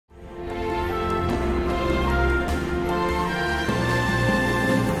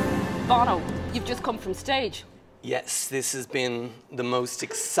Bono, you've just come from stage. Yes, this has been the most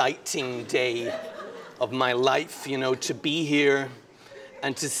exciting day of my life, you know, to be here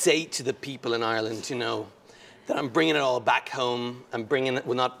and to say to the people in Ireland, you know, that I'm bringing it all back home. I'm bringing it,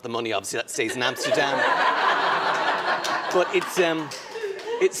 well, not the money, obviously, that stays in Amsterdam. But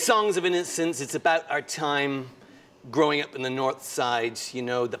it's songs of innocence. It's about our time growing up in the North Side, you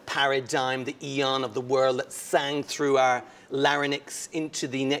know, the paradigm, the eon of the world that sang through our larynx into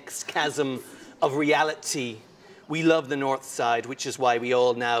the next chasm of reality. We love the North Side, which is why we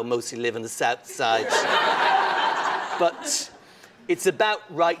all now mostly live in the South Side. But it's about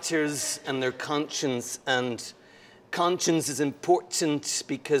writers and their conscience, and conscience is important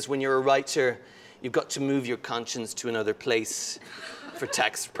because when you're a writer, you've got to move your conscience to another place for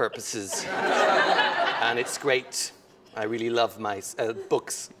tax purposes. And it's great. I really love my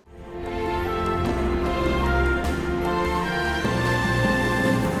books.